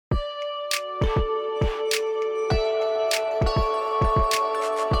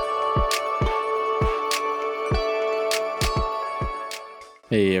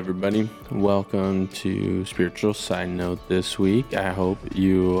Hey everybody, welcome to Spiritual Side Note this week. I hope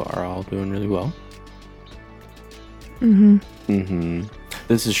you are all doing really well.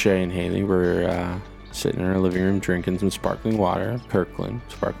 This is Shay and Haley. We're sitting in our living room drinking some sparkling water, Kirkland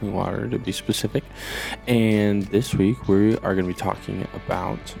sparkling water to be specific. And this week we are going to be talking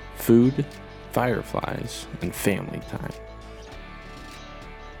about food, fireflies, and family time.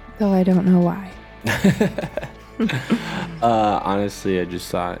 Though I don't know why. Honestly, I just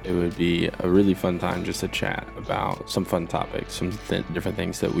thought it would be a really fun time just to chat about some fun topics, some different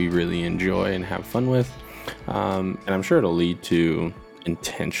things that we really enjoy and have fun with. And I'm sure it'll lead to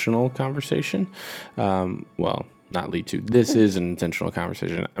intentional conversation. Well, not lead to. This is an intentional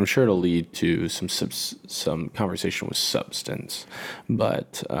conversation. I'm sure it'll lead to some conversation with substance.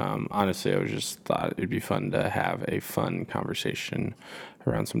 But honestly, I just thought it'd be fun to have a fun conversation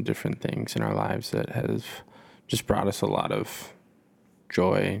around some different things in our lives that have just brought us a lot of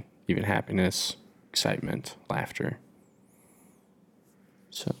joy, even happiness, excitement, laughter.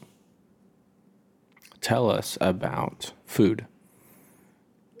 So, tell us about food.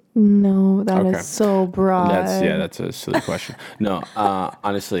 No, that is so broad. That's a silly question. No,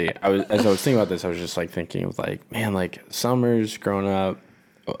 honestly, as I was thinking about this, I was just thinking of summers growing up,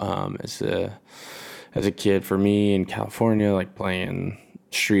 as a kid for me in California, playing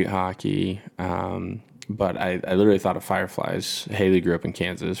street hockey. But I literally thought of fireflies. Haley grew up in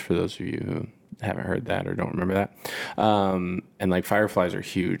Kansas, for those of you who haven't heard that or don't remember that. And fireflies are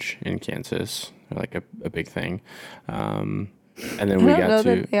huge in Kansas. They're a big thing. And then we got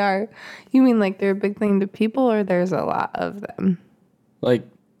to... That they are. You mean they're a big thing to people, or there's a lot of them?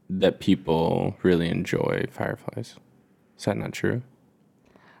 That people really enjoy fireflies. Is that not true?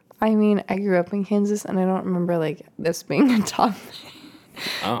 I mean, I grew up in Kansas, and I don't remember this being a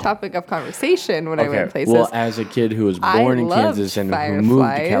topic of conversation when I went places. Well, as a kid who was born in Kansas and who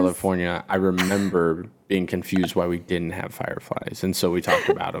moved to California, I remember being confused why we didn't have fireflies, and so we talked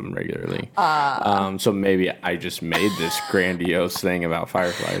about them regularly. So maybe I just made this grandiose thing about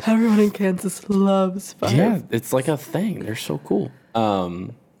fireflies. Everyone in Kansas loves fireflies. Yeah, it's like a thing. They're so cool.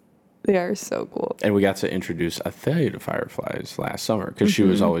 They are so cool. And we got to introduce Athalia to fireflies last summer because she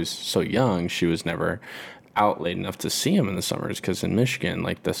was always so young. She was never out late enough to see them in the summers because in Michigan,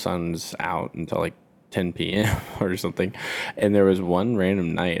 the sun's out until 10 p.m. or something. And there was one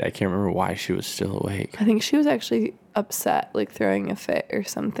random night, I can't remember why she was still awake. I think she was actually upset, throwing a fit or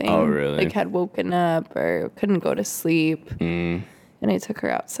something. Oh, really? Had woken up or couldn't go to sleep. And I took her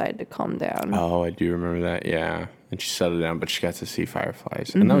outside to calm down. Oh, I do remember that, yeah. And she settled down, but she got to see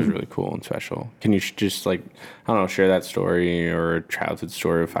fireflies. And that was really cool and special. Can you just, I don't know, share that story or a childhood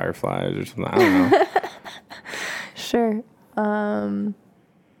story of fireflies or something? I don't know. Sure.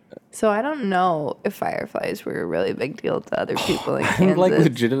 So I don't know if fireflies were a really big deal to other people in Kansas. I'm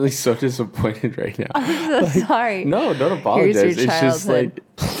legitimately so disappointed right now. I'm so sorry. No, don't apologize. Here's your childhood.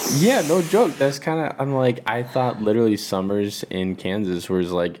 It's just yeah, no joke. That's kind of, I thought literally summers in Kansas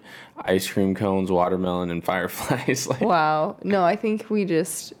was ice cream cones, watermelon, and fireflies. Wow. No, I think we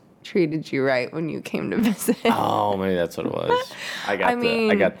just treated you right when you came to visit. Oh, maybe that's what it was. I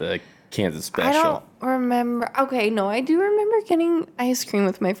got the Kansas special. I don't remember. Okay, no, I do remember getting ice cream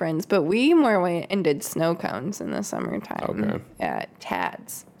with my friends, but we more went and did snow cones in the summertime at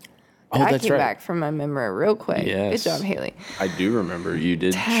Tad's. I came back from my memory real quick. Yes. Good job, Haley. I do remember you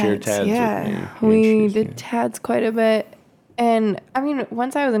did share Tad's with me. We did Tad's quite a bit. And,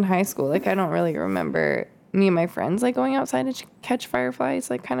 once I was in high school, I don't really remember me and my friends, going outside to catch fireflies,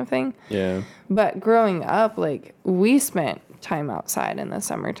 kind of thing. Yeah. But growing up, we spent time outside in the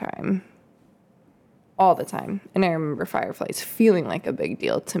summertime all the time. And I remember fireflies feeling like a big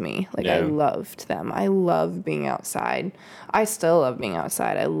deal to me. I loved them. I love being outside. I still love being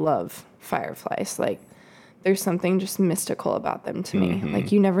outside. I love fireflies. There's something just mystical about them to me.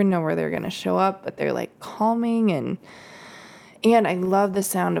 You never know where they're going to show up, but they're calming and I love the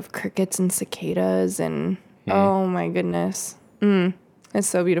sound of crickets and cicadas and oh my goodness. It's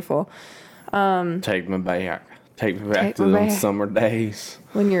so beautiful. Take me back. Take me back to those summer days.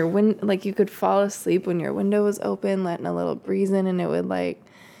 When you could fall asleep when your window was open, letting a little breeze in, and it would make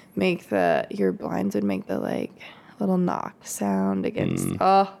your blinds would make the little knock sound against.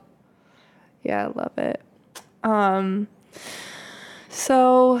 Oh, yeah, I love it.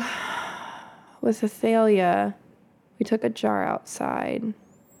 So with Athalia, we took a jar outside.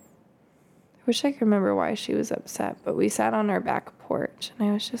 I wish I could remember why she was upset, but we sat on our back porch, and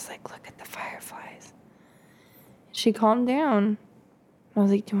I was just look at the fireflies. She calmed down. I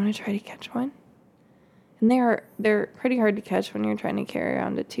was like, do you want to try to catch one? And they're pretty hard to catch when you're trying to carry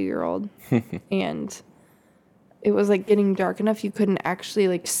around a 2-year-old. And it was like getting dark enough you couldn't actually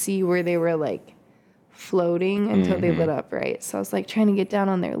like see where they were like floating until they lit up, right? So I was like trying to get down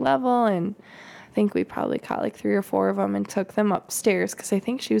on their level, and I think we probably caught like 3 or 4 of them and took them upstairs because I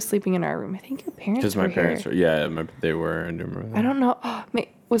think she was sleeping in our room. I think your parents Because my parents were, they were. I do remember that. I don't know. Oh,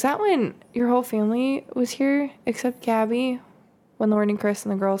 was that when your whole family was here except Gabby? When Lauren and Chris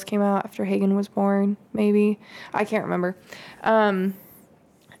and the girls came out after Hagen was born, maybe? I can't remember.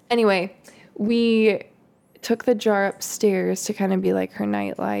 Anyway, we took the jar upstairs to kind of be like her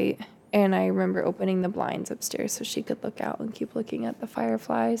nightlight. And I remember opening the blinds upstairs so she could look out and keep looking at the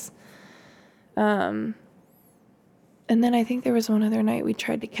fireflies. And then I think there was one other night we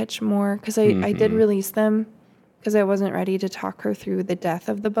tried to catch more because I did release them because I wasn't ready to talk her through the death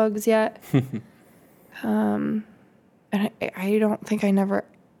of the bugs yet. And I don't think I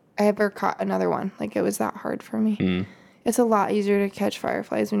ever caught another one. Like, it was that hard for me. It's a lot easier to catch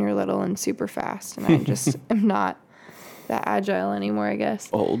fireflies when you're little and super fast. And I just am not that agile anymore, I guess.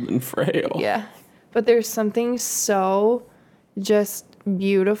 Old and frail. Yeah. But there's something so just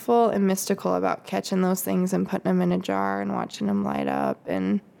beautiful and mystical about catching those things and putting them in a jar and watching them light up.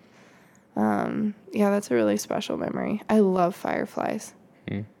 And that's a really special memory. I love fireflies.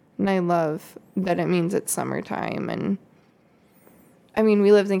 And I love that it means it's summertime. And I mean,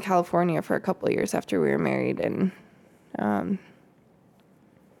 we lived in California for a couple of years after we were married, and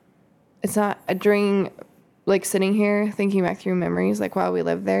it's not during like sitting here thinking back through memories, like while we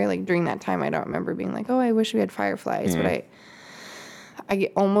lived there, like during that time I don't remember being like, oh, I wish we had fireflies, but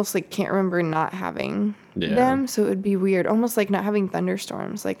I almost like can't remember not having them, so it would be weird, almost like not having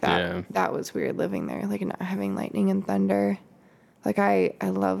thunderstorms like that. That was weird living there, like not having lightning and thunder. Like I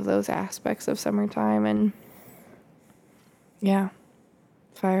love those aspects of summertime, and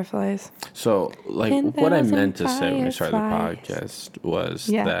fireflies. So, like, what I meant to say when we started the podcast was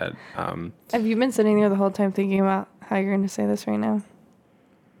that... Have you been sitting there the whole time thinking about how you're going to say this right now?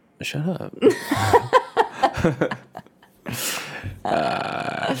 Shut up.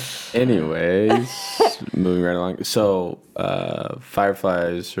 Anyways, moving right along. So,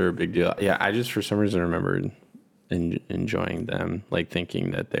 fireflies are a big deal. Yeah, I just, for some reason, remembered enjoying them, like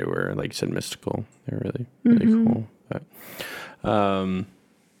thinking that they were, like you said, mystical. They were really, really cool. But,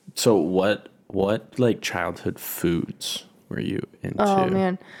 so what like childhood foods were you into? Oh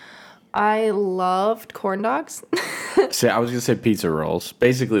man, I loved corn dogs. See, I was gonna say pizza rolls.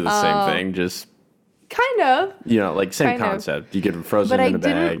 Basically the same thing, just kind of. Like same concept. You get them frozen in a bag.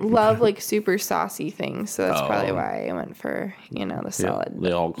 But I didn't love like super saucy things, so that's probably why I went for the solid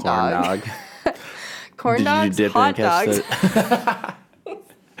the old corn dog. Corn dogs, hot dogs.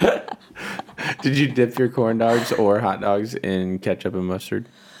 Did you dip your corn dogs or hot dogs in ketchup and mustard?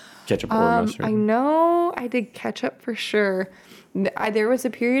 Ketchup or mustard? I know I did ketchup for sure. There was a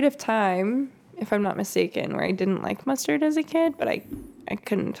period of time, if I'm not mistaken, where I didn't like mustard as a kid, but I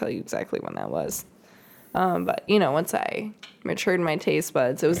couldn't tell you exactly when that was. But, once I matured my taste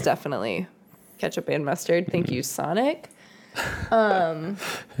buds, it was definitely ketchup and mustard. Thank you, Sonic.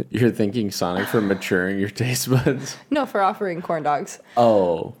 You're thanking Sonic for maturing your taste buds? No, for offering corn dogs.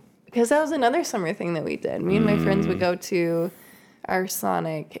 Oh. Because that was another summer thing that we did. Me and my friends would go to our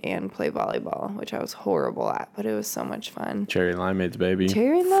Sonic and play volleyball, which I was horrible at, but it was so much fun. Cherry limeades, baby.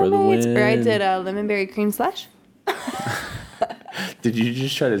 Cherry limeades. Or I did a lemon berry cream slush. Did you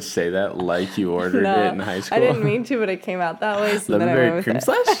just try to say that like you ordered it in high school? I didn't mean to, but it came out that way. So lemon berry cream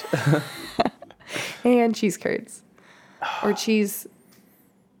slush? And cheese curds. Or cheese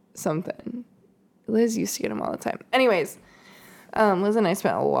something. Liz used to get them all the time. Anyways, Liz and I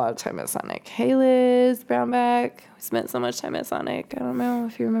spent a lot of time at Sonic. Hey, Liz Brownback. We spent so much time at Sonic. I don't know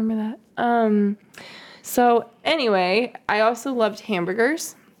if you remember that. So anyway, I also loved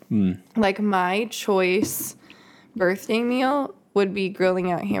hamburgers. Like my choice birthday meal would be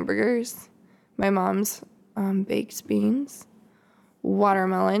grilling out hamburgers. My mom's baked beans,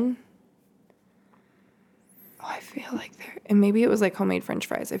 watermelon. Oh, I feel like and maybe it was like homemade French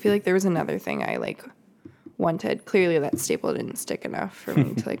fries. I feel like there was another thing I like wanted. Clearly that staple didn't stick enough for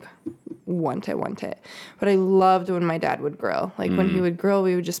me to like want it. But I loved when my dad would grill. Like when he would grill,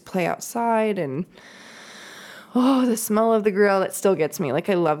 we would just play outside, and the smell of the grill, that still gets me. Like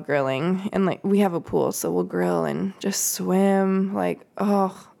I love grilling, and like we have a pool, so we'll grill and just swim. Like,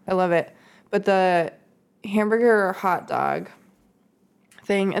 I love it. But the hamburger or hot dog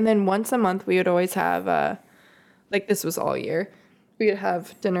thing, and then once a month we would always have like this was all year. We would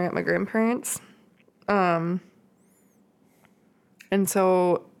have dinner at my grandparents'. And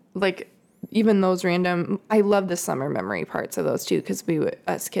so like even those random, I love the summer memory parts of those too, because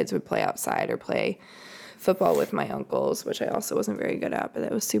us kids would play outside or play football with my uncles, which I also wasn't very good at, but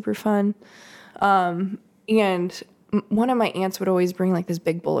that was super fun. And one of my aunts would always bring like this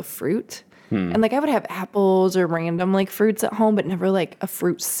big bowl of fruit. And like I would have apples or random like fruits at home, but never like a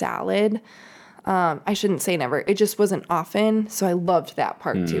fruit salad. I shouldn't say never. It just wasn't often. So I loved that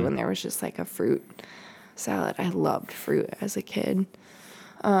part too. When there was just like a fruit salad. I loved fruit as a kid.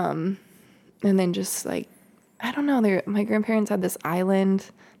 And then just like, I don't know, my grandparents had this island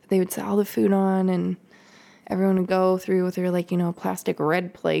that they would set all the food on, and everyone would go through with their like, plastic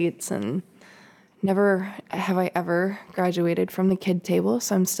red plates, and never have I ever graduated from the kid table.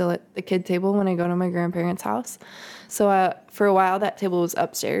 So I'm still at the kid table when I go to my grandparents' house. So for a while, that table was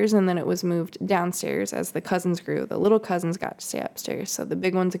upstairs, and then it was moved downstairs as the cousins grew. The little cousins got to stay upstairs. So the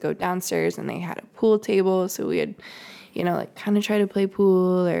big ones would go downstairs, and they had a pool table. So we would, like kind of try to play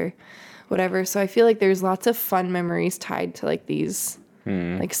pool or whatever. So I feel like there's lots of fun memories tied to like these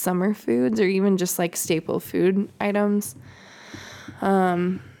like summer foods or even just like staple food items.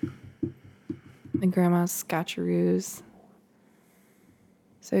 My grandma's scotcheroos.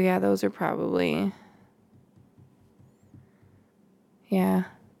 So yeah, those are probably,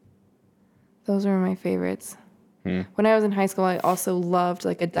 those are my favorites. When I was in high school, I also loved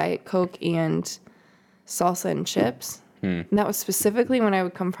like a Diet Coke and salsa and chips. And that was specifically when I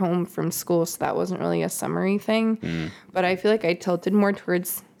would come home from school, so that wasn't really a summery thing. But I feel like I tilted more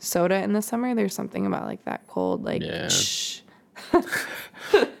towards soda in the summer. There's something about like that cold, like, shh.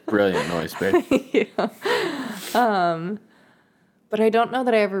 Brilliant noise, babe. But I don't know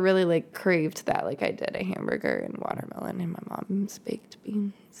that I ever really like craved that like I did a hamburger and watermelon and my mom's baked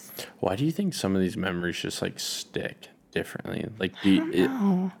beans. Why do you think some of these memories just like stick differently? Like,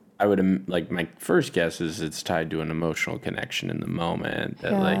 I would like my first guess is it's tied to an emotional connection in the moment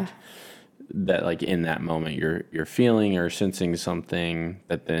that like in that moment you're feeling or sensing something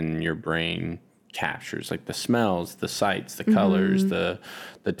that then your brain captures, like the smells, the sights, the colors, the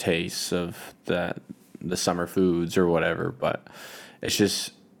tastes of the summer foods or whatever. But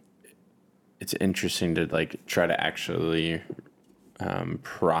it's interesting to like try to actually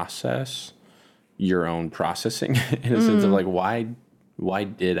process your own processing in a sense of like why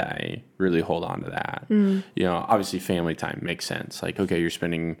did I really hold on to that? Obviously family time makes sense. Like, okay, you're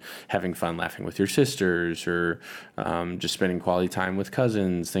having fun laughing with your sisters or just spending quality time with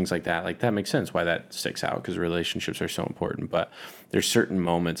cousins, things like that. Like that makes sense why that sticks out because relationships are so important. But there's certain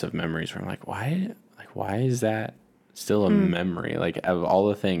moments of memories where I'm like, why is that still a memory? Like of all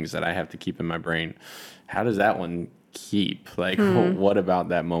the things that I have to keep in my brain, how does that one keep? Like what about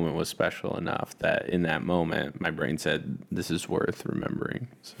that moment was special enough that in that moment my brain said this is worth remembering?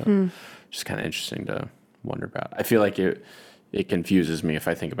 So just kind of interesting to wonder about. I feel like it confuses me if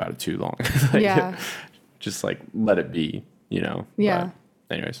I think about it too long. Just like let it be, but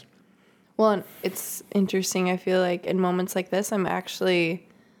anyways. Well, it's interesting. I feel like in moments like this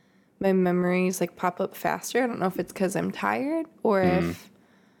my memories like pop up faster. I don't know if it's because I'm tired or if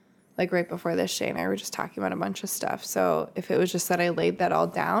like right before this, Shay and I were just talking about a bunch of stuff. So if it was just that I laid that all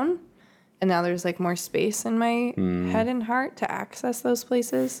down and now there's like more space in my head and heart to access those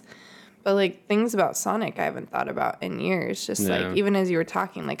places. But like things about Sonic I haven't thought about in years. Just like even as you were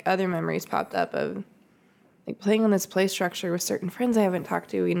talking, like other memories popped up of like playing on this play structure with certain friends I haven't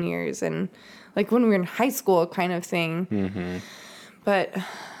talked to in years. And like when we were in high school kind of thing. But,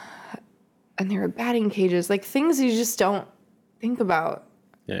 and there were batting cages, like things you just don't think about.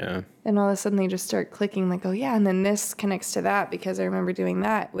 Yeah. And all of a sudden they just start clicking like, oh yeah, and then this connects to that because I remember doing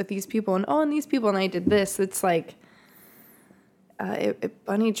that with these people and these people and I did this. It's like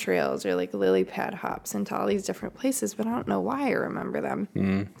bunny trails or like lily pad hops into all these different places, but I don't know why I remember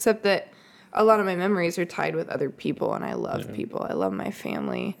them. Except that a lot of my memories are tied with other people and I love people. I love my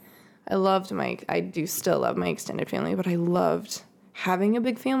family. I do still love my extended family, but I loved having a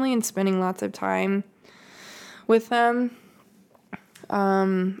big family and spending lots of time with them.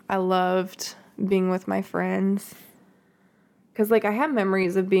 I loved being with my friends because like I have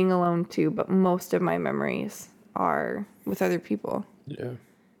memories of being alone too, but most of my memories are with other people. Yeah.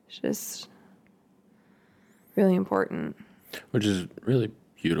 It's just really important. Which is really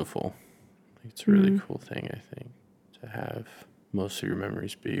beautiful. It's a really cool thing, I think, to have most of your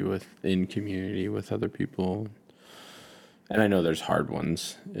memories be in community with other people. And I know there's hard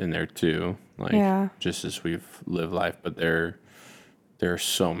ones in there too, like just as we've lived life, but there are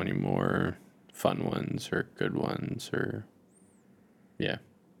so many more fun ones or good ones or,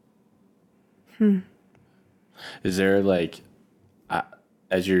 Is there like,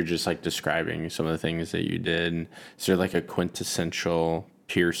 as you're just like describing some of the things that you did, is there like a quintessential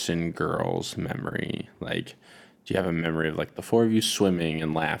Pearson girls memory? Like, do you have a memory of like the four of you swimming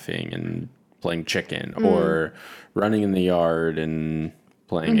and laughing and playing chicken or running in the yard and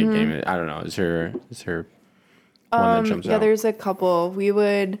playing a game? I don't know. Is there one that jumps Yeah, out? there's a couple. We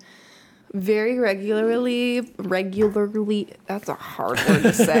would very regularly, that's a hard word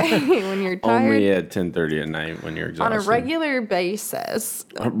to say when you're tired. Only at 10:30 at night when you're exhausted. On a regular basis.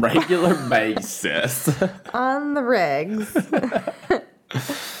 A regular basis. On the regs.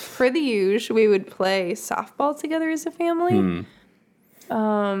 For the usual, we would play softball together as a family.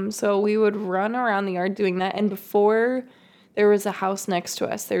 So we would run around the yard doing that. And before there was a house next to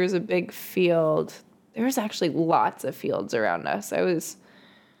us, there was a big field. There was actually lots of fields around us. I was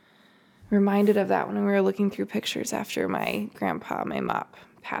reminded of that when we were looking through pictures after my mop,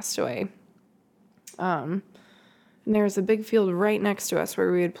 passed away. And there was a big field right next to us where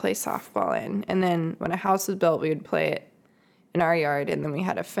we would play softball in. And then when a house was built, we would play it in our yard. And then we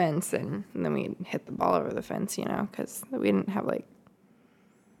had a fence, and then we'd hit the ball over the fence, because we didn't have like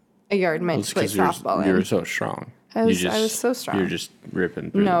a yard meant to play softball in. You were so strong. I was so strong. You're just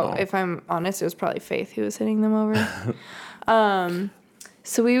ripping through the ball. If I'm honest, it was probably Faith who was hitting them over.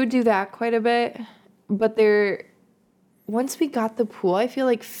 So we would do that quite a bit. But once we got the pool, I feel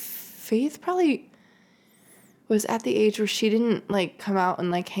like Faith probably was at the age where she didn't like come out and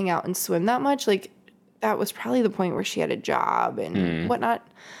like hang out and swim that much. Like that was probably the point where she had a job and whatnot.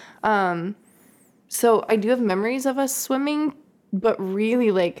 So I do have memories of us swimming, but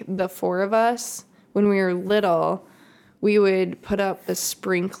really like the four of us, when we were little, we would put up the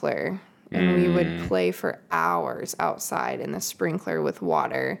sprinkler and we would play for hours outside in the sprinkler with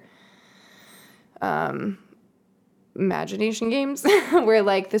water. Imagination games where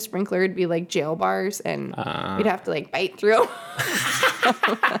like the sprinkler would be like jail bars and you'd have to like bite through.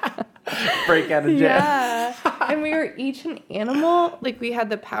 Break out of jail. Yeah. And we were each an animal. Like we had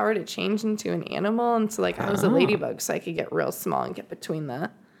the power to change into an animal. And so like I was a ladybug, so I could get real small and get between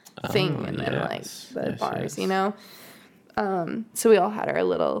the thing and then like the bars, so we all had our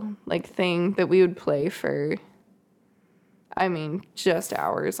little like thing that we would play for, just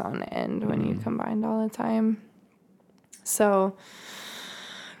hours on end when you combined all the time. So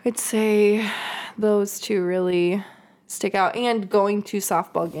I'd say those two really stick out, and going to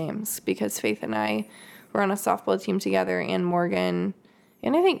softball games, because Faith and I were on a softball team together, and Morgan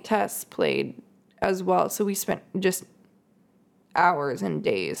and I think Tess played as well. So we spent just hours and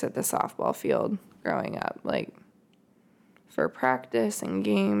days at the softball field growing up, like for practice and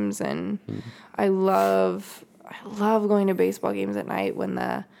games. And I love going to baseball games at night when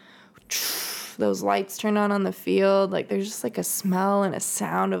those lights turn on the field. Like there's just like a smell and a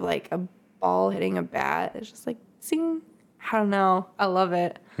sound of like a ball hitting a bat. It's just like sing. I don't know. I love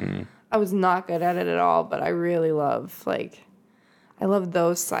it. I was not good at it at all, but I really love I love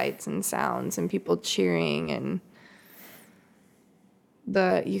those sights and sounds and people cheering, and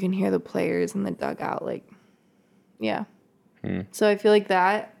you can hear the players in the dugout, So I feel like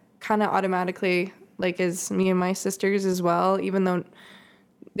that kind of automatically is me and my sisters as well, even though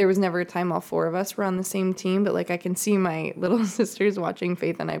there was never a time all four of us were on the same team, but I can see my little sisters watching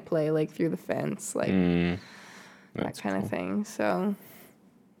Faith and I play through the fence, that kind of thing. So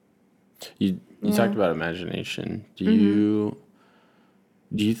you talked about imagination. Do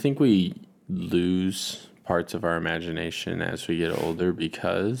you think we lose parts of our imagination as we get older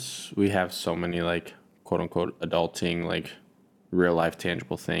because we have so many quote unquote adulting real life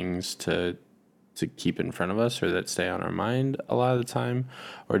tangible things to keep in front of us or that stay on our mind a lot of the time?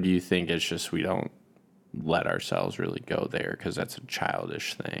 Or do you think it's just we don't let ourselves really go there because that's a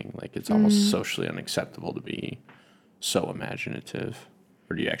childish thing? It's almost socially unacceptable to be so imaginative.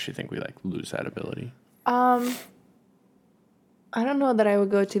 Or do you actually think we lose that ability? I don't know that I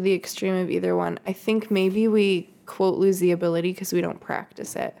would go to the extreme of either one. I think maybe we quote lose the ability because we don't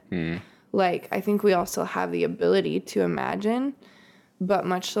practice it. I think we also have the ability to imagine, but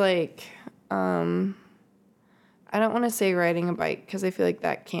much I don't want to say riding a bike because I feel like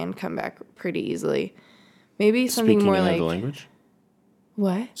that can come back pretty easily. Maybe something Speaking more another language?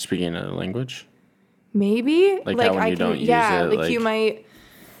 What? Speaking another language? Maybe. How when you don't use it, you might.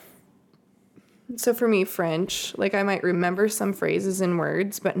 So for me, French, I might remember some phrases and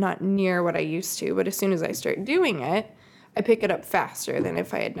words, but not near what I used to. But as soon as I start doing it, I pick it up faster than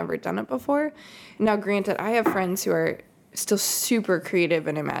if I had never done it before. Now, granted, I have friends who are still super creative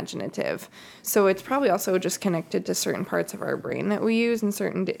and imaginative. So it's probably also just connected to certain parts of our brain that we use in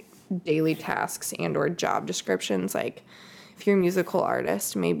certain daily tasks and or job descriptions. If you're a musical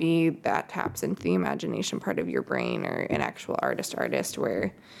artist, maybe that taps into the imagination part of your brain, or an actual artist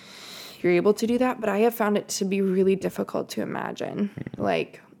where you're able to do that. But I have found it to be really difficult to imagine.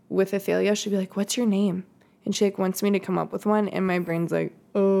 With Athalia, she'd be like, "What's your name?" And she wants me to come up with one, and my brain's like,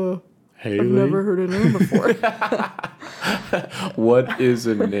 "Oh, Haley? I've never heard a name before." What is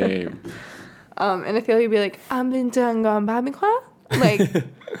a name? And Athalia would be like, like,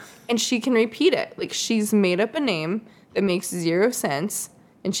 and she can repeat it. Like, she's made up a name that makes zero sense,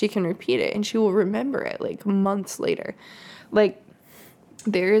 and she can repeat it, and she will remember it, like, months later. Like,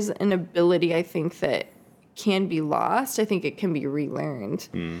 there's an ability, I think, that can be lost. I think it can be relearned.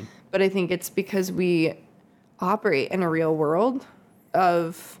 But I think it's because we operate in a real world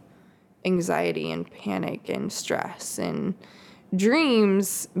of anxiety and panic and stress and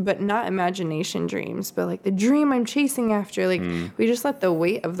dreams, but not imagination dreams, but like the dream I'm chasing after. Like, we just let the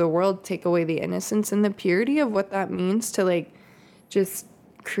weight of the world take away the innocence and the purity of what that means to, like, just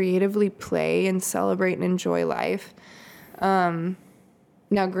creatively play and celebrate and enjoy life.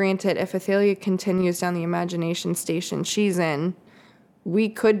 Now, granted, if Athalia continues down the imagination station she's in, we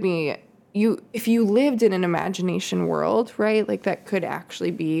could be, if you lived in an imagination world, right, like, that could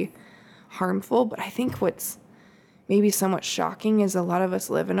actually be harmful. But I think what's maybe somewhat shocking is a lot of us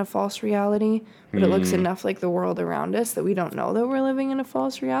live in a false reality, but it looks enough like the world around us that we don't know that we're living in a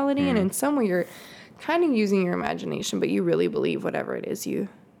false reality. And in some way, you're kind of using your imagination, but you really believe whatever it is you're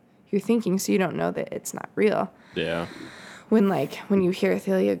thinking, so you don't know that it's not real. Yeah. When you hear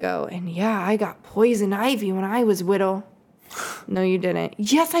Athalia go, and yeah, I got poison ivy when I was little. No, you didn't.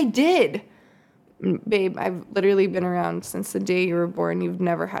 Yes, I did. Babe, I've literally been around since the day you were born. You've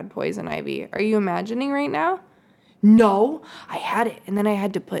never had poison ivy. Are you imagining right now? No, I had it, and then I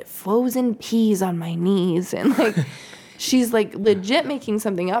had to put frozen peas on my knees. And, like, she's, like, legit making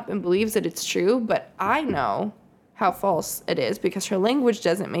something up and believes that it's true, but I know how false it is because her language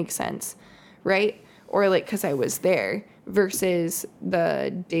doesn't make sense, right? Or, like, because I was there versus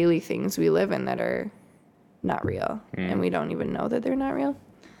the daily things we live in that are not real, and we don't even know that they're not real.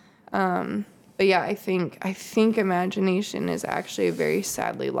 But yeah, I think imagination is actually very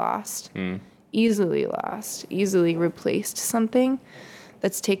sadly lost. Easily lost, easily replaced something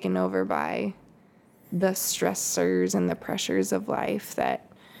that's taken over by the stressors and the pressures of life that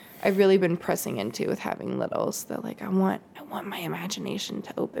I've really been pressing into with having littles. That, like, I want my imagination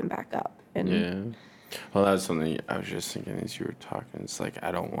to open back up. And yeah. Well, that's something I was just thinking as you were talking. It's like,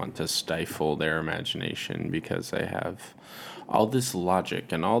 I don't want to stifle their imagination because they have all this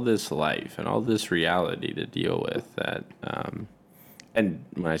logic and all this life and all this reality to deal with that, and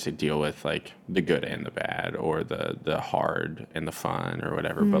when I say deal with, like, the good and the bad, or the hard and the fun, or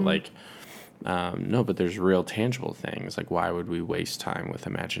whatever, but, like, no, but there's real tangible things. Like, why would we waste time with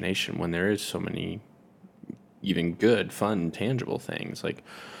imagination when there is so many even good, fun, tangible things? Like,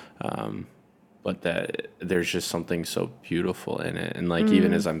 but that there's just something so beautiful in it. And, like,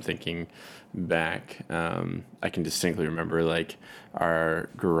 even as I'm thinking back, I can distinctly remember, like, our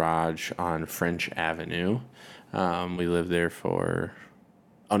garage on French Avenue. We lived there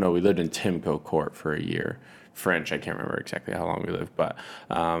we lived in Timco Court for a year. French, I can't remember exactly how long we lived, but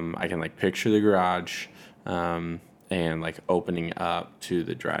I can, like, picture the garage and, like, opening up to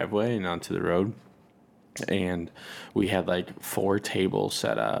the driveway and onto the road. And we had, like, 4 tables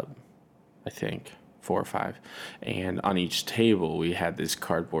set up, I think. 4 or 5, and on each table we had these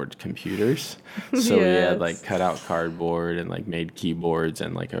cardboard computers. So we had, like, cut out cardboard and, like, made keyboards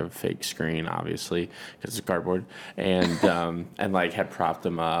and, like, a fake screen, obviously, because it's cardboard, and and, like, had propped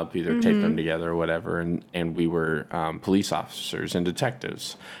them up, either taped them together or whatever, and we were police officers and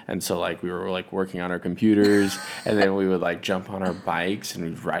detectives, and so, like, we were, like, working on our computers, and then we would, like, jump on our bikes and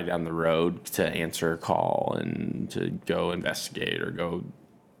we'd ride down the road to answer a call and to go investigate or go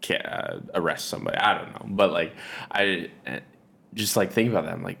arrest somebody. I don't know, but, like, I just, like, think about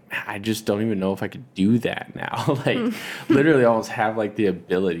that. I'm like, I just don't even know if I could do that now. Like, literally almost have, like, the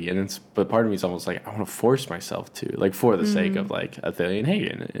ability, and but part of me is almost like, I want to force myself to, like, for the sake of, like, Athalia and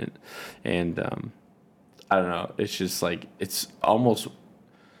Hagen, and I don't know. It's just, like, it's almost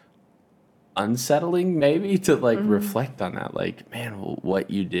unsettling maybe to, like, reflect on that, like, man, what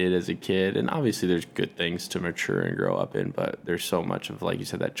you did as a kid. And obviously there's good things to mature and grow up in, but there's so much of, like you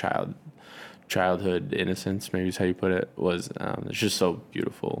said, that childhood innocence, maybe is how you put it, was it's just so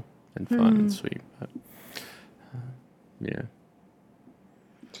beautiful and fun and sweet. But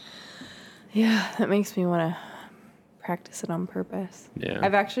yeah, that makes me want to practice it on purpose.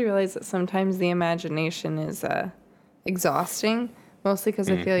 I've actually realized that sometimes the imagination is exhausting. Mostly because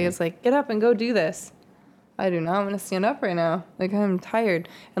Athalia's like, get up and go do this. I do not want to stand up right now. Like, I'm tired.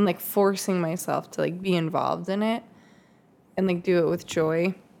 And, like, forcing myself to, like, be involved in it and, like, do it with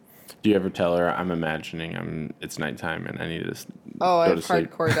joy. Do you ever tell her, I'm imagining it's nighttime and I need to I've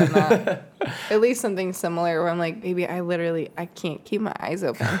hardcore done that. At least something similar where I'm like, baby, I can't keep my eyes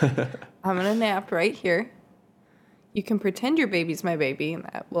open. I'm going to nap right here. You can pretend your baby's my baby, and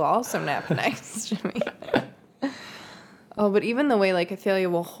that will also nap next to me. Oh, but even the way, like, Athalia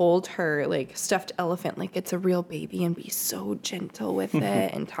will hold her, like, stuffed elephant like it's a real baby and be so gentle with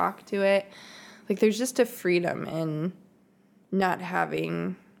it and talk to it. Like, there's just a freedom in not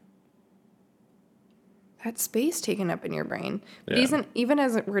having that space taken up in your brain. But even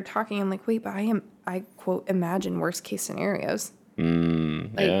as we're talking, I'm like, wait, but I quote, imagine worst case scenarios.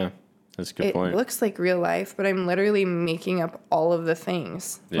 Yeah, that's a good point. It looks like real life, but I'm literally making up all of the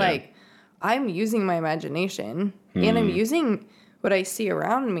things. Yeah. Like, I'm using my imagination and I'm using what I see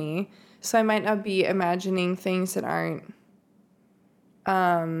around me. So I might not be imagining things that aren't.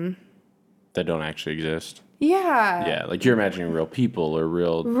 That don't actually exist. Yeah. Yeah, like you're imagining real people or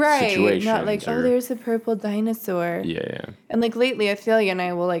real Right. situations. Not like, oh, there's a purple dinosaur. Yeah. And like lately, Athalia and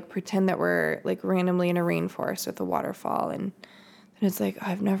I will like pretend that we're like randomly in a rainforest with a waterfall. And then it's like, oh,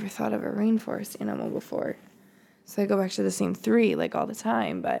 I've never thought of a rainforest animal before. So I go back to the same 3 like all the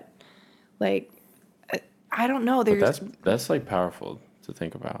time. But like, I don't know. There's That's like powerful to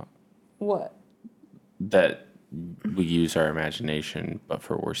think about. What? That we use our imagination, but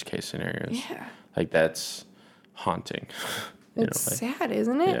for worst case scenarios. Yeah. Like that's haunting. It's sad,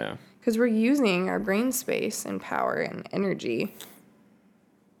 isn't it? Yeah. Because we're using our brain space and power and energy,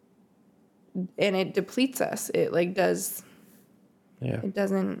 and it depletes us. It like does. Yeah. It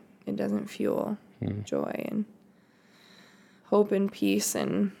doesn't fuel joy and hope and peace,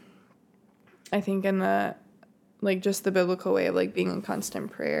 and I think in the like just the biblical way of like being in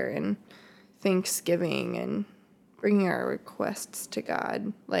constant prayer and thanksgiving and bringing our requests to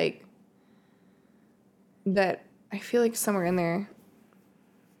God, like that. I feel like somewhere in there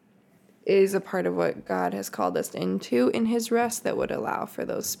is a part of what God has called us into in his rest that would allow for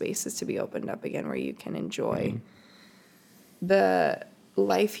those spaces to be opened up again where you can enjoy the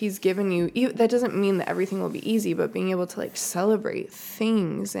life he's given you. That doesn't mean that everything will be easy, but being able to like celebrate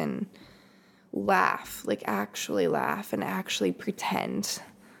things and laugh, like actually laugh and actually pretend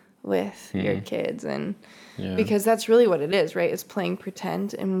with your kids. And because that's really what it is, right? It's playing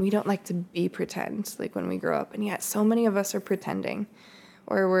pretend, and we don't like to be pretend like when we grow up, and yet so many of us are pretending,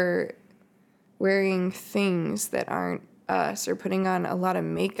 or we're wearing things that aren't us, or putting on a lot of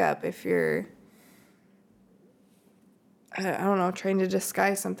makeup if you're I don't know, trying to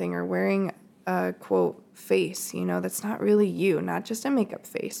disguise something, or wearing a quote face, that's not really you, not just a makeup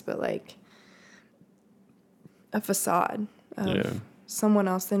face, but like a facade of someone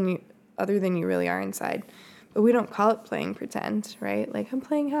else other than you really are inside. But we don't call it playing pretend, right? Like, I'm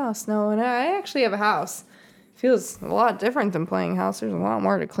playing house. No, and I actually have a house. Feels a lot different than playing house. There's a lot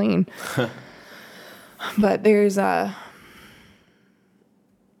more to clean. But there's I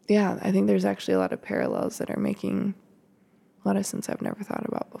think there's actually a lot of parallels that are making a lot of sense I've never thought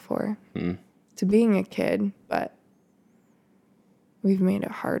about before. To being a kid, but we've made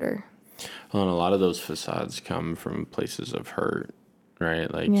it harder. Well, and a lot of those facades come from places of hurt,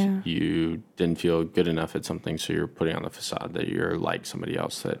 right? Like you didn't feel good enough at something, so you're putting on the facade that you're like somebody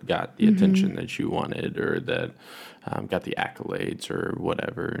else that got the attention that you wanted, or that got the accolades or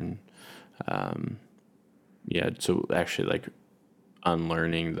whatever. And so actually like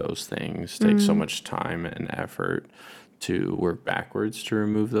unlearning those things takes so much time and effort to work backwards to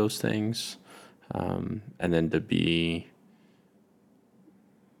remove those things. And then to be...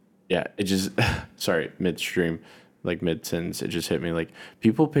 Yeah, it just, sorry, midstream, like mid-sentence, it just hit me. Like,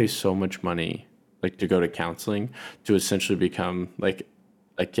 people pay so much money, like, to go to counseling to essentially become, like,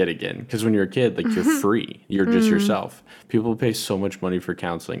 a kid again. Because when you're a kid, like, you're free. You're just yourself. People pay so much money for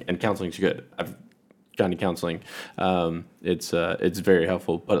counseling, and counseling's good. I've gone to counseling. It's very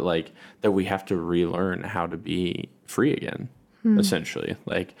helpful. But, like, that we have to relearn how to be free again. Essentially,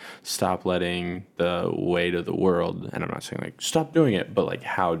 like, stop letting the weight of the world, and I'm not saying like stop doing it, but like,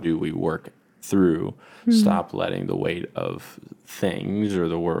 how do we work through stop letting the weight of things or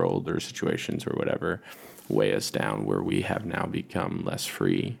the world or situations or whatever weigh us down, where we have now become less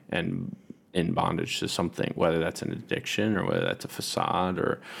free and in bondage to something, whether that's an addiction or whether that's a facade,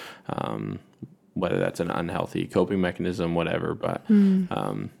 or whether that's an unhealthy coping mechanism, whatever. But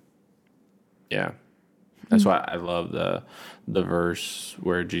that's why I love the verse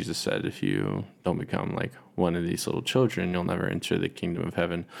where Jesus said, if you don't become like one of these little children, you'll never enter the kingdom of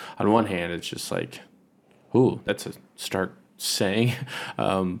heaven. On one hand, it's just like, ooh, that's a stark saying.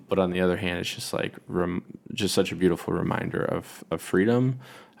 But on the other hand, it's just like just such a beautiful reminder of freedom,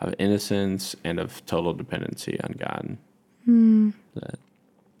 of innocence, and of total dependency on God. That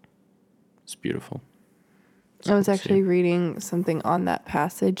it's beautiful. I was actually reading something on that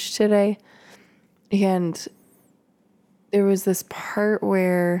passage today. And there was this part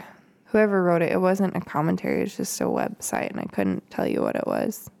where whoever wrote it wasn't a commentary, it was just a website, and I couldn't tell you what it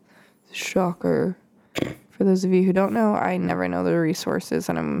was. Shocker for For those of you who don't know, I never know the resources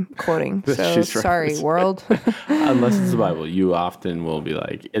that I'm quoting. So She's sorry, world. Unless it's the Bible. You often will be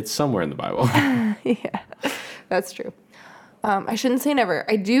like, it's somewhere in the Bible. Yeah, that's true. I shouldn't say never.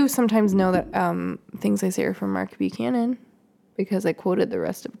 I do sometimes know that things I say are from Mark Buchanan because I quoted the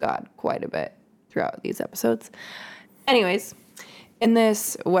rest of God quite a bit throughout these episodes. Anyways, in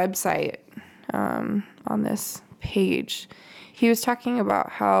this website, on this page, he was talking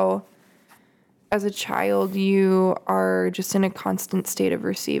about how as a child, you are just in a constant state of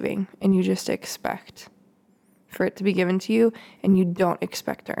receiving and you just expect for it to be given to you and you don't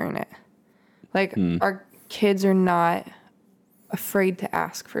expect to earn it. Like our kids are not afraid to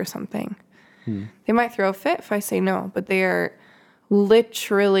ask for something. They might throw a fit if I say no, but they are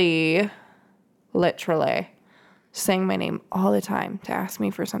literally saying my name all the time to ask me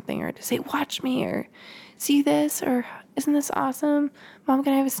for something or to say, watch me or see this or isn't this awesome? Mom,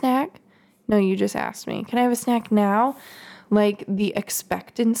 can I have a snack? No, you just asked me. Can I have a snack now? Like the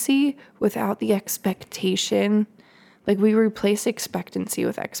expectancy without the expectation. Like we replace expectancy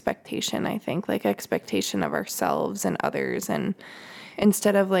with expectation, I think. Like expectation of ourselves and others. And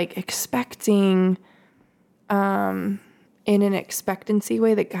instead of like expecting in an expectancy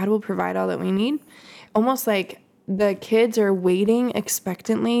way that God will provide all that we need, almost like the kids are waiting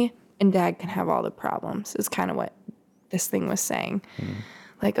expectantly and dad can have all the problems is kind of what this thing was saying.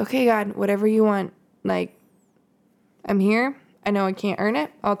 Like, okay, God, whatever you want, like, I'm here. I know I can't earn it.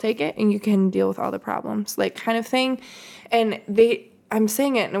 I'll take it, and you can deal with all the problems, like, kind of thing. And I'm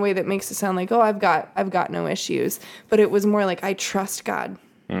saying it in a way that makes it sound like, oh, I've got no issues. But it was more like I trust God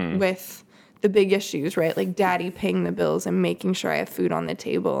with the big issues, right? Like daddy paying the bills and making sure I have food on the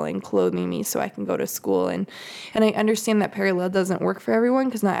table and clothing me so I can go to school. And I understand that parallel doesn't work for everyone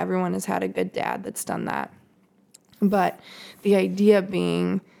because not everyone has had a good dad that's done that. But the idea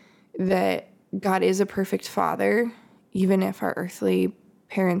being that God is a perfect father, even if our earthly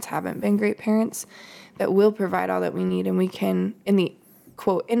parents haven't been great parents, that will provide all that we need. And we can, in the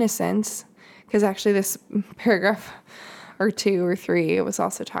quote, innocence, because actually this paragraph or 2 or 3, it was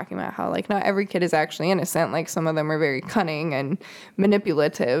also talking about how like not every kid is actually innocent. Like some of them are very cunning and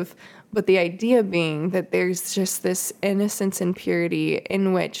manipulative. But the idea being that there's just this innocence and purity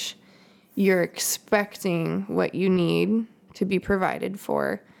in which you're expecting what you need to be provided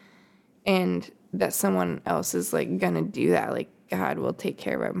for and that someone else is like gonna do that. Like God will take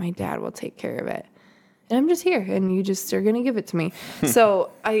care of it. My dad will take care of it. And I'm just here and you just are gonna give it to me.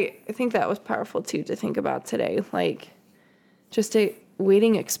 So I think that was powerful too to think about today. Like just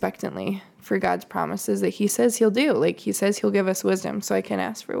waiting expectantly for God's promises that he says he'll do. Like he says he'll give us wisdom so I can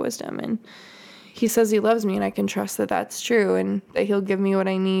ask for wisdom. And he says he loves me and I can trust that that's true and that he'll give me what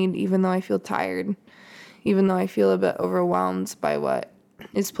I need even though I feel tired, even though I feel a bit overwhelmed by what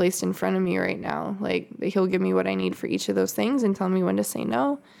is placed in front of me right now. Like that he'll give me what I need for each of those things and tell me when to say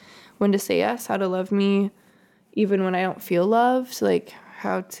no, when to say yes, how to love me even when I don't feel loved, like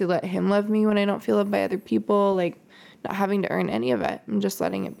how to let him love me when I don't feel loved by other people, like not having to earn any of it and just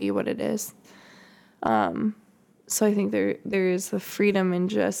letting it be what it is. So I think there is the freedom in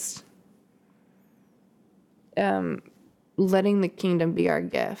just letting the kingdom be our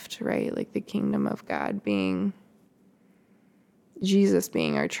gift, right? Like the kingdom of God being Jesus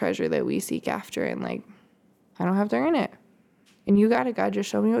being our treasure that we seek after. And like, I don't have to earn it. And you got it, God. Just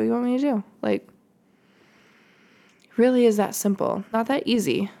show me what you want me to do. Like, really is that simple. Not that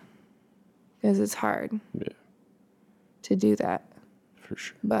easy. Because it's hard to do that. For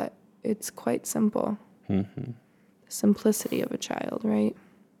sure. But it's quite simple. Mm-hmm. The simplicity of a child, right?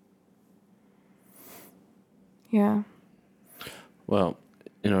 Yeah. Well,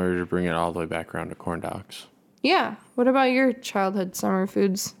 in order to bring it all the way back around to corn dogs. Yeah. What about your childhood summer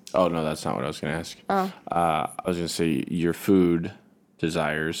foods? Oh, no, that's not what I was going to ask. Oh. I was going to say your food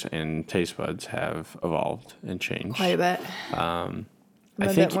desires and taste buds have evolved and changed. Quite a bit. I'm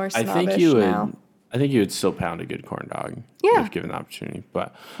a bit more snobbish now. I think you would still pound a good corn dog Yeah. if given the opportunity.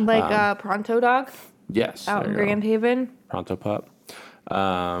 But Like Pronto Dog yes, out in Grand Haven. Pronto Pup.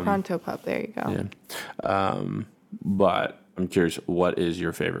 Pronto Pup, there you go. Yeah. But I'm curious, what is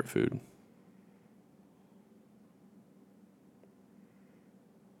your favorite food?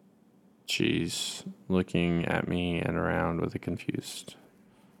 She's looking at me and around with a confused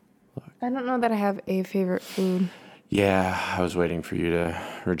look. I don't know that I have a favorite food. Yeah, I was waiting for you to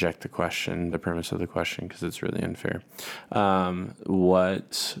reject the question, the premise of the question, because it's really unfair.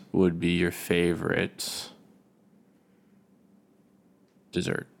 What would be your favorite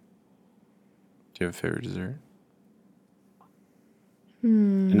dessert? Do you have a favorite dessert?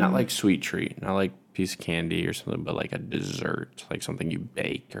 And not like sweet treat, not like piece of candy or something, but like a dessert, like something you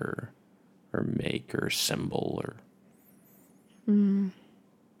bake or or make or assemble or?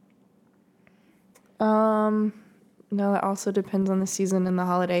 No, it also depends on the season and the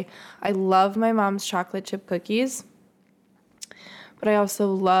holiday. I love my mom's chocolate chip cookies, but I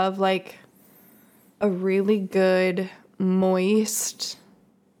also love like a really good moist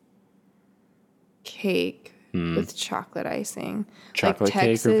cake with chocolate icing. Chocolate like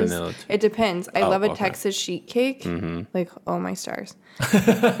cake or vanilla? It depends. I love a okay. Texas sheet cake. Like, oh my stars. But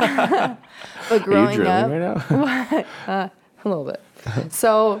Are you growing drilling up, right now? a little bit.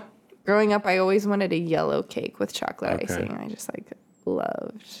 So growing up, I always wanted a yellow cake with chocolate Okay. icing. I just like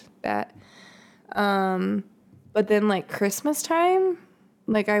loved that. But then like Christmas time,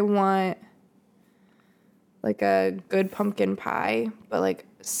 like I want like a good pumpkin pie, but like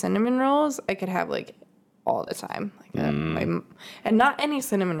cinnamon rolls, I could have like all the time. Like and not any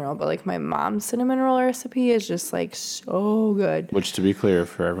cinnamon roll, but like my mom's cinnamon roll recipe is just like so good. Which, to be clear,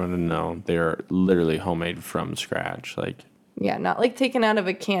 for everyone to know, they are literally homemade from scratch. Like, Yeah, not like taken out of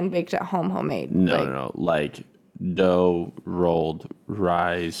a can, baked at home, homemade. no. Like dough, rolled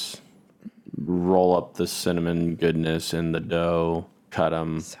rice, roll up the cinnamon goodness in the dough, cut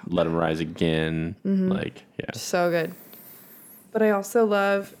them, let them rise again. Like, yeah. So good. But I also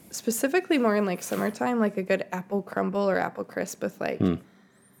love, specifically more in like summertime, like a good apple crumble or apple crisp with like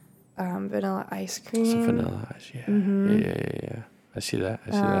vanilla ice cream. Some vanilla ice, yeah. Yeah. I see that.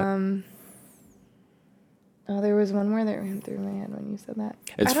 Oh, there was one more that ran through my head when you said that.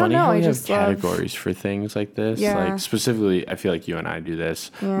 It's I don't funny know, how I we have just love- categories for things like this. Yeah. Like specifically, I feel like you and I do this.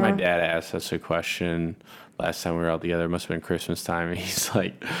 Yeah. My dad asked us a question last time we were all together. It must have been Christmas time. He's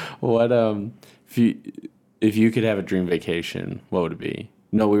like, "What if you could have a dream vacation? What would it be?"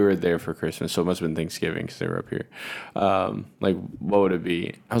 No, we were there for Christmas, so it must have been Thanksgiving because they were up here. Like, what would it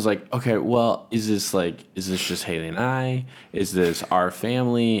be? I was like, okay, well, is this just Haley and I? Is this our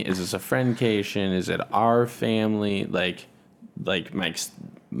family? Is this a friendcation? Is it our family? Like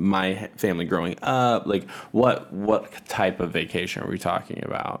my family growing up? Like, what type of vacation are we talking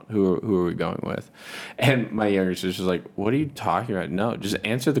about? Who are we going with? And my younger sister's like, what are you talking about? No, just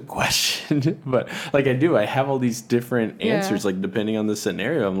answer the question. But like I have all these different answers, like depending on the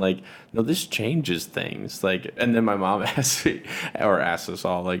scenario. I'm like, no, this changes things. Like, and then my mom asked us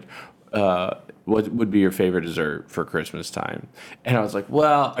all, like, what would be your favorite dessert for Christmas time? And I was like,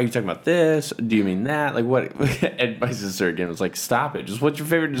 well, are you talking about this? Do you mean that? Like, what? And my sister again was like, stop it. Just what's your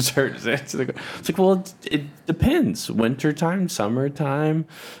favorite dessert? Just answer the question. It's like, well, it depends. Wintertime, summertime.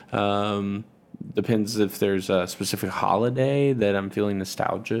 Depends if there's a specific holiday that I'm feeling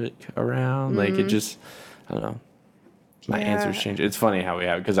nostalgic around. Like, it just, I don't know. My answers change. It's funny how we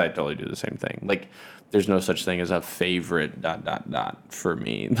have, because I totally do the same thing. Like, there's no such thing as a favorite ... for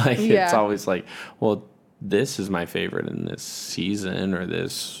me. Like, it's always like, well, this is my favorite in this season or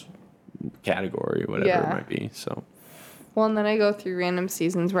this category, whatever it might be. So, well, and then I go through random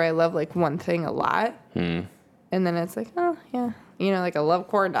seasons where I love like one thing a lot. And then it's like, oh, yeah. You know, like I love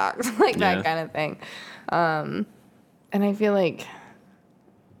corn dogs, like that kind of thing. And I feel like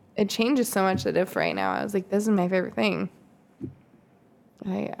it changes so much that if right now I was like, this is my favorite thing,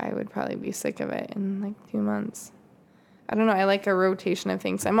 I would probably be sick of it in like 2 months. I don't know. I like a rotation of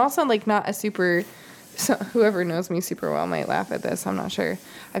things. I'm also like not a super, so whoever knows me super well might laugh at this. I'm not sure.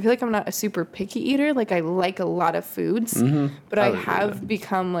 I feel like I'm not a super picky eater. Like I like a lot of foods, but I have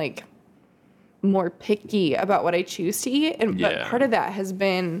become like more picky about what I choose to eat. And but part of that has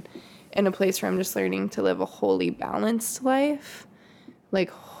been in a place where I'm just learning to live a wholly balanced life.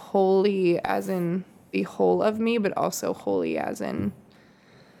 Like wholly as in the whole of me, but also wholly as in,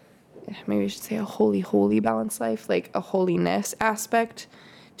 maybe I should say a holy balanced life, like a holiness aspect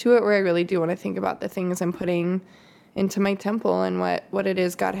to it where I really do want to think about the things I'm putting into my temple and what it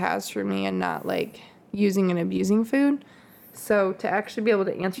is God has for me and not like using and abusing food. So to actually be able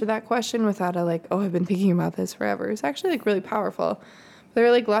to answer that question without a like, oh, I've been thinking about this forever is actually like really powerful. There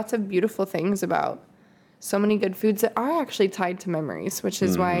are like lots of beautiful things about so many good foods that are actually tied to memories, which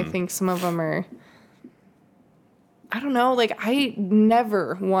is why I think some of them are, I don't know, like I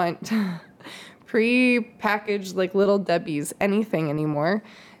never want pre-packaged like Little Debbie's anything anymore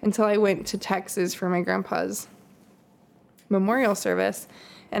until I went to Texas for my grandpa's memorial service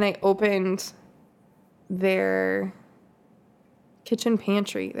and I opened their kitchen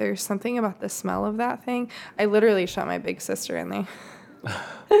pantry. There's something about the smell of that thing. I literally shot my big sister in there.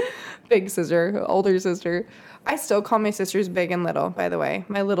 Big sister, older sister. I still call my sisters big and little, by the way.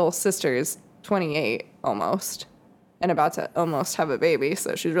 My little sister's 28 almost and about to almost have a baby,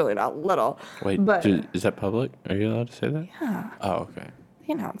 so she's really not little. Wait, but is that public? Are you allowed to say that? Yeah. Oh, okay.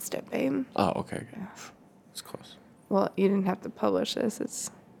 They announced it, babe. Oh, okay. It's close. Well, you didn't have to publish this.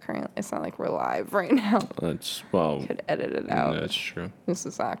 It's currently. It's not like we're live right now. Could edit it out. That's true. This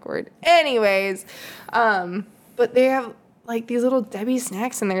is awkward. Anyways, but they have like these little Debbie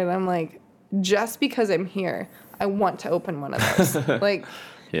snacks in there that I'm like, just because I'm here, I want to open one of those. Like,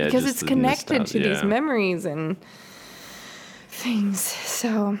 because it's connected to these memories and things.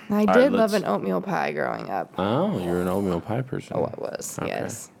 So I did love an oatmeal pie growing up. Oh, you're an oatmeal pie person. Oh, I was. Okay.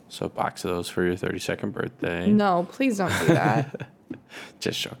 Yes. So a box of those for your 32nd birthday. No, please don't do that.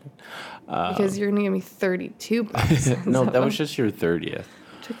 Just joking. Because you're gonna give me 32 bucks. No, that was just your 30th.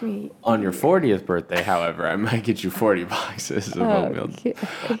 Took me. On your 40th birthday, however, I might get you 40 boxes of oatmeal.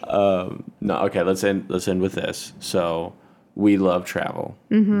 No, okay. Let's end with this. So we love travel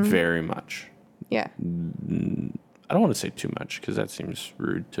very much. Yeah. I don't want to say too much because that seems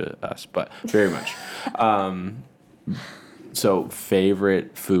rude to us, but very much. So,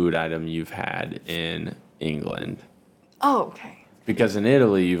 favorite food item you've had in England? Oh, okay. Because in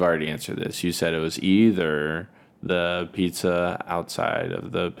Italy, you've already answered this. You said it was either the pizza outside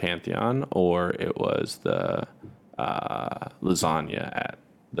of the Pantheon or it was the lasagna at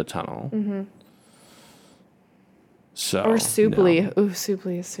the tunnel. Mm-hmm. So, or Supli. No. Ooh,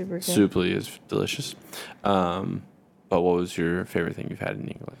 Supli is super good. Supli is delicious. But what was your favorite thing you've had in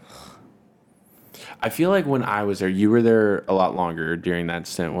England? I feel like when I was there, you were there a lot longer during that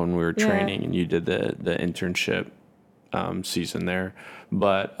stint when we were training and you did the internship season there.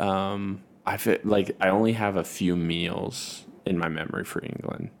 But I feel like I only have a few meals in my memory for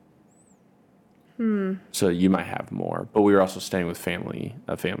England. So you might have more. But we were also staying with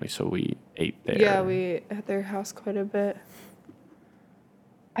a family, so we ate there. Yeah, we at their house quite a bit.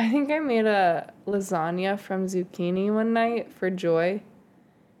 I think I made a lasagna from zucchini one night for Joy.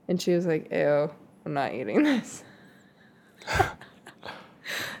 And she was like, ew, I'm not eating this.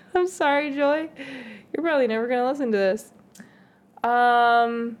 I'm sorry, Joy. You're probably never going to listen to this.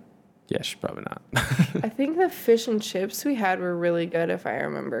 Yeah, she's probably not. I think the fish and chips we had were really good, if I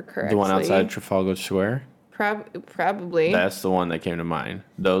remember correctly. The one outside Trafalgar Square? Probably. That's the one that came to mind.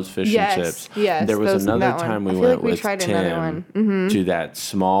 Those fish and chips. Yes, there was another time we went with Tim to that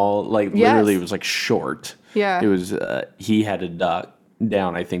small, literally it was like short. Yeah. It was, he had to duck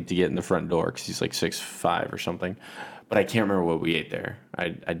down, I think, to get in the front door because he's like 6'5" or something. But I can't remember what we ate there. I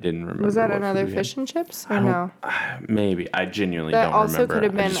didn't remember. Was that another fish and chips or no? Maybe. I genuinely that don't also remember. Could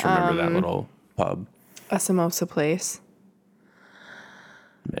have been, I just remember that little pub. A samosa place.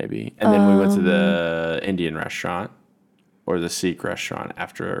 Maybe. And then we went to the Indian restaurant or the Sikh restaurant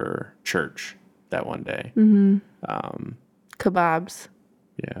after church that one day. Mm-hmm. Kebabs.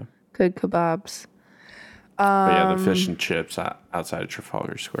 Yeah. Good kebabs. But yeah, the fish and chips outside of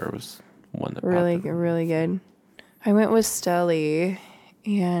Trafalgar Square was one that really good. I went with Stelly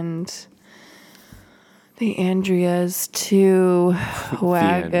and the Andreas to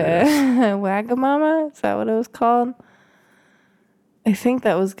Wagamama. Is that what it was called? I think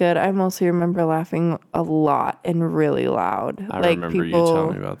that was good. I mostly remember laughing a lot and really loud. I remember you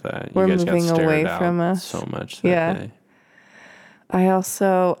telling me about that. You guys got stared away from us so much that day. I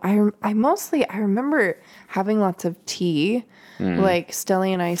also, I remember having lots of tea. Like, Stelly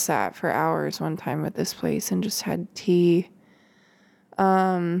and I sat for hours one time at this place and just had tea.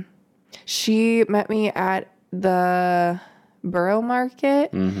 She met me at the Borough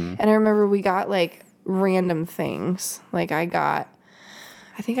Market. And I remember we got, like, random things. Like, I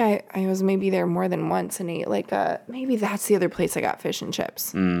think I was maybe there more than once and ate, like, maybe that's the other place I got fish and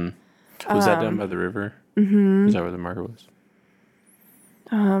chips. Was that down by the river? Mm-hmm. Is that where the market was?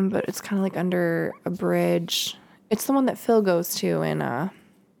 But it's kind of like under a bridge. It's the one that Phil goes to in it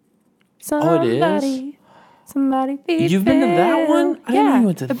is? Somebody feed You've been to that one? I didn't know you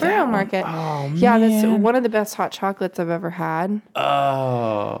went to the Borough Market. Oh, man. Yeah, that's one of the best hot chocolates I've ever had.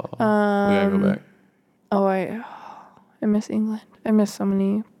 Oh. We gotta go back. Oh, I miss England. I miss so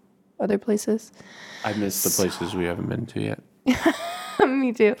many other places. I miss the places we haven't been to yet.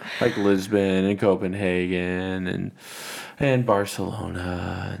 Me too. Like Lisbon and Copenhagen and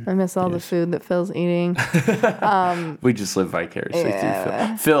Barcelona. I miss all the food that Phil's eating. We just live vicariously through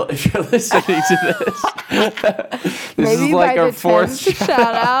Phil. Phil, if you're listening to this, this is like our fourth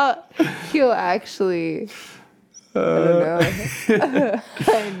shout out. He'll actually. I don't know.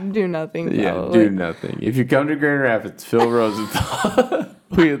 Do nothing. Probably. Yeah, do nothing. If you come to Grand Rapids, Phil Rosenthal,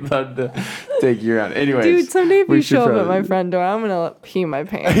 we'd love to take you around. Anyways, dude, someday if you show up at my front door, I'm gonna pee my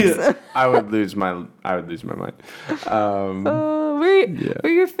pants. I would lose my mind. We're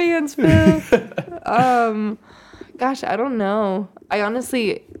your fans, Phil. Gosh, I don't know.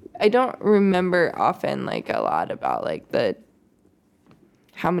 I don't remember often, like, a lot about, like,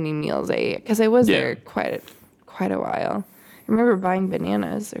 how many meals I ate because I was there quite a while. I remember buying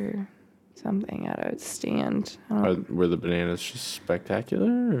bananas or something at a stand. Were the bananas just spectacular?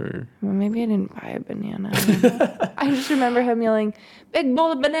 Or? Well, maybe I didn't buy a banana. I just remember him yelling, "Big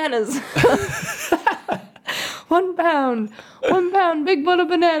bowl of bananas." 1 pound. 1 pound, big bowl of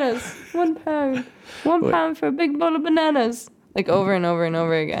bananas. 1 pound. 1 pound for a big bowl of bananas. Like over and over and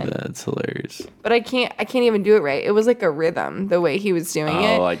over again. That's hilarious. But I can't even do it right. It was like a rhythm, the way he was doing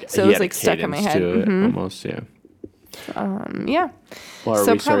it. Like, so it was like stuck in my head. Almost, yeah. Yeah. Well, are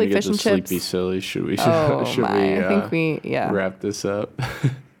so we probably starting to get fish and the chips. sleepy silly? Should we? Oh should my! we? I think we wrap this up.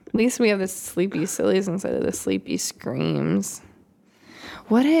 At least we have the sleepy sillies instead of the sleepy screams.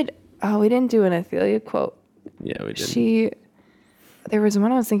 We didn't do an Athelia quote. Yeah, we did. There was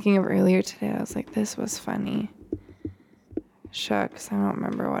one I was thinking of earlier today. I was like, this was funny. Shucks, I don't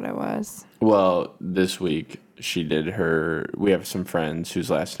remember what it was. Well, this week she did we have some friends whose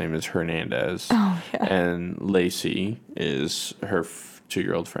last name is Hernandez. Oh, yeah. And Lacey is her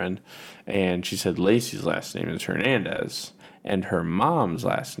 2-year-old friend. And she said Lacey's last name is Hernandez. And her mom's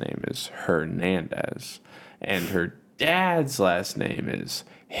last name is Hernandez. And her dad's last name is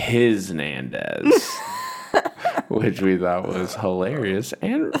Hernandez. Which we thought was hilarious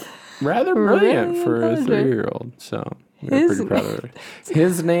and rather brilliant for a 3-year-old. So we're pretty proud of her.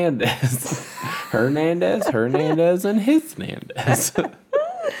 Hernandez. Hernandez, and Hernandez.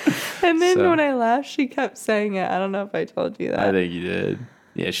 And then when I laughed, she kept saying it. I don't know if I told you that. I think you did.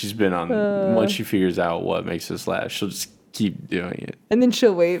 Yeah, she's been on. Once she figures out what makes us laugh, she'll just keep doing it. And then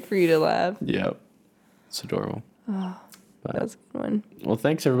she'll wait for you to laugh. Yep. It's adorable. That's a good one. Well,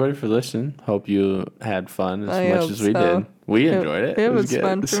 thanks everybody for listening. Hope you had fun as much as we did. We enjoyed it. It was good.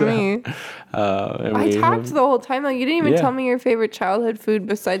 Fun for me. I talked the whole time though. You didn't even tell me your favorite childhood food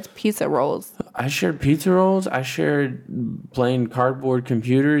besides pizza rolls. I shared pizza rolls. I shared playing cardboard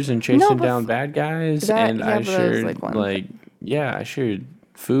computers and chasing down bad guys. I shared I shared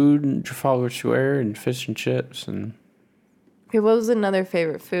food in Trafalgar Square and fish and chips and. Okay, what was another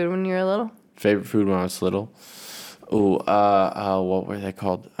favorite food when you were little? Favorite food when I was little. Oh, what were they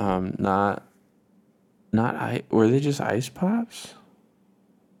called? Were they just ice pops?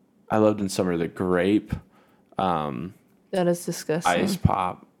 I loved in summer the grape. That is disgusting. Ice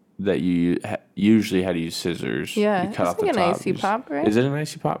pop that you usually had to use scissors. Yeah, you cut off the like top. an icy pop, right? Is it an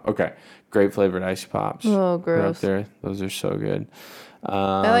icy pop? Okay, grape flavored icy pops. Oh, gross. Up there, those are so good.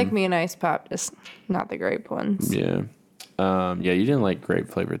 I like me an ice pop, just not the grape ones. Yeah. You didn't like grape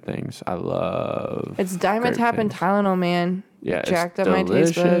flavored things. I love. It's Dimetapp and Tylenol, man. Yeah, jacked up my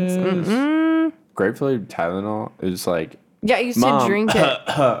taste buds. Grape flavored Tylenol is like. Yeah, I used to drink it.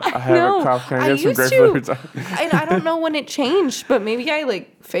 I have a cough. Can I get some grape flavored Tylenol? I don't know when it changed, but maybe I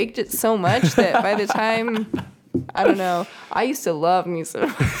faked it so much that by the time, I don't know. I used to love me some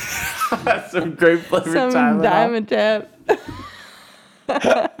grape flavored Tylenol. Dimetapp.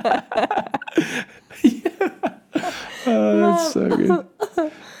 Oh, that's so good.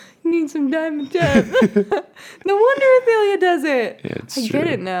 Need some Dimetapp. No wonder Athelia does it. Yeah, it's I true. get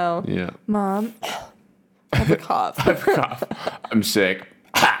it now. Yeah. Mom, I have a cough. I'm sick.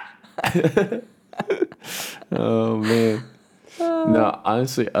 Oh, man. No,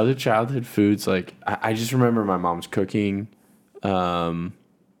 honestly, other childhood foods, I just remember my mom's cooking,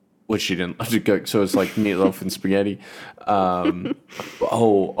 which she didn't love to cook, so it's like meatloaf and spaghetti.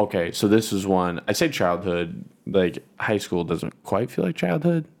 Okay, so this is one. I say childhood, high school doesn't quite feel like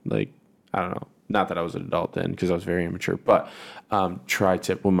childhood. I don't know. Not that I was an adult then, because I was very immature, but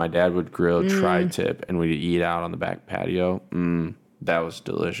tri-tip, when my dad would grill tri-tip and we'd eat out on the back patio, that was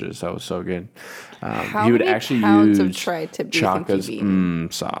delicious. That was so good. He would actually use of tri-tip Chaka's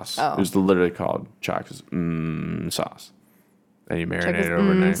sauce. Oh. It was literally called Chaka's sauce. And you marinate it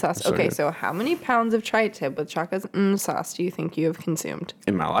overnight. Sauce. So okay, good. so how many pounds of tri-tip with Chaka's sauce do you think you have consumed?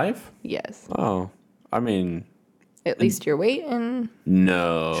 In my life? Yes. Oh, I mean... At least your weight in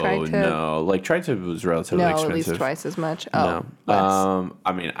tri-tip? No. Tri-tip was relatively expensive. No, at least twice as much. Oh, no.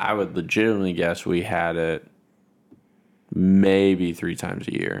 I mean, I would legitimately guess we had it maybe 3 times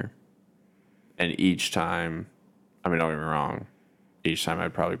a year. And each time, don't get me wrong, each time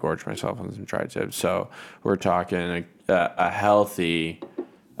I'd probably gorge myself on some tri-tip. So we're talking a healthy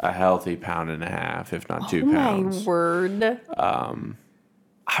 1.5 pounds, if not 2 pounds. My word.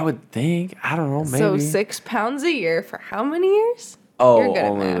 I would think. I don't know. Maybe. So 6 pounds a year for how many years? Oh,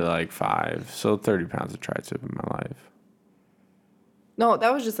 only 5. So 30 pounds of tri-tip in my life. No,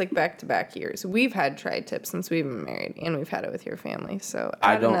 that was just back-to-back years. We've had tri-tip since we've been married, and we've had it with your family. So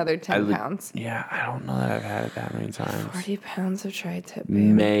add another 10 pounds. Yeah, I don't know that I've had it that many times. 40 pounds of tri-tip, babe.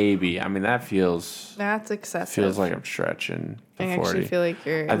 Maybe. I mean, that feels... That's excessive. Feels like I'm stretching. I actually feel like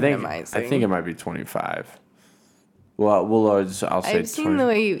you're minimizing. I think it might be 25. I'll say I've seen 20. the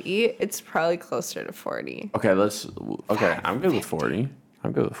way you eat. It's probably closer to 40. Okay, I'm good with 40.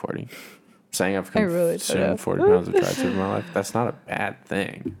 I'm good with 40. Saying I've really consumed 40 pounds of tri-tip in my life, that's not a bad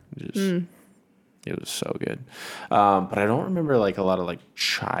thing. It was so good. But I don't remember like a lot of like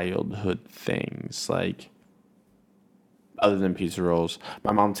childhood things, like other than pizza rolls.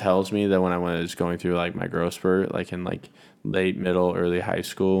 My mom tells me that when I was going through like my growth spurt, like in like late, middle, early high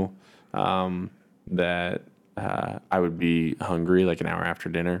school, that I would be hungry like an hour after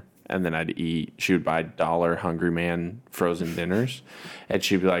dinner, and then I'd eat. She would buy Dollar Hungry Man frozen dinners, and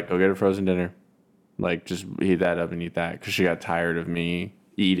she'd be like, "Go get a frozen dinner, like just heat that up and eat that," because she got tired of me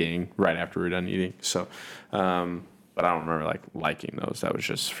eating right after we were done eating. So, but I don't remember like liking those. That was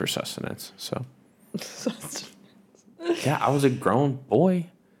just for sustenance. So, yeah, I was a grown boy.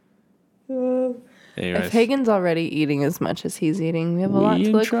 Anyways, If Hagen's already eating as much as he's eating, we have a lot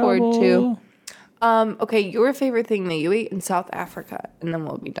to look forward to. Okay, your favorite thing that you ate in South Africa, and then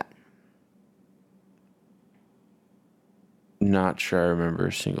we'll be done. Not sure I remember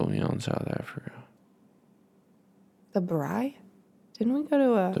a single meal in South Africa. The braai? Didn't we go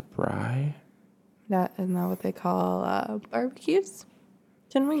to The braai? isn't that what they call barbecues?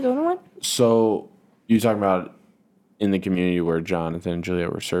 Didn't we go to one? So, you talking about in the community where Jonathan and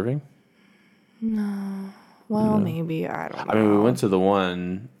Juliet were serving? Well, maybe. I don't know. I mean, we went to the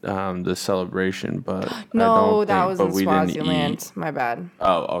one, the celebration, but No, that was in we didn't eat. Swaziland. My bad.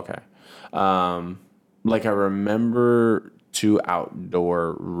 Oh, okay. Like I remember 2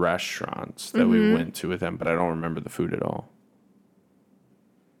 outdoor restaurants that we went to with them, but I don't remember the food at all.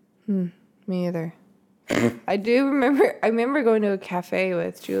 Me either. I remember going to a cafe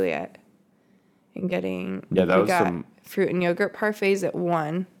with Juliet and getting fruit and yogurt parfaits at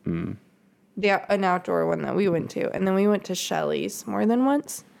one. An outdoor one that we went to, and then we went to Shelley's more than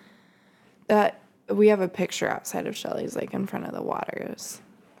once. That we have a picture outside of Shelley's, like in front of the water. It was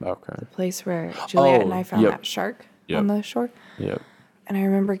Okay. the place where Juliet and I found that shark on the shore. Yep. And I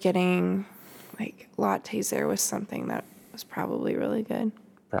remember getting like lattes there with something that was probably really good.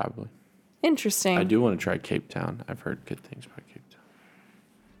 Probably. Interesting. I do want to try Cape Town. I've heard good things about Cape Town.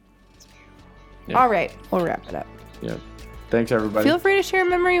 Yeah. All right, we'll wrap it up. Yep. Thanks, everybody. Feel free to share a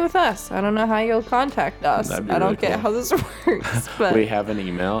memory with us. I don't know how you'll contact us. That'd be I don't really get cool. how this works, but we have an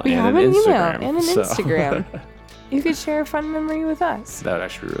email we and have an an email Instagram. and an so- Instagram. You could share a fun memory with us. That would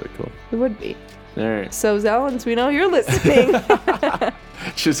actually be really cool. It would be. All right. So, Zellens, we know you're listening.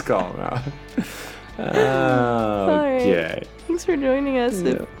 Just call them out. right. Okay. Thanks for joining us.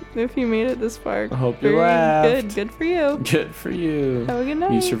 Yeah. If you made it this far, I hope you very laughed. Good for you. Good for you. Have a good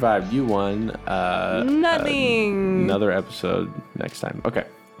night. You survived. You won. Nothing. Another episode next time. Okay.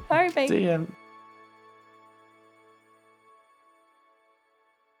 All right, bye. See ya.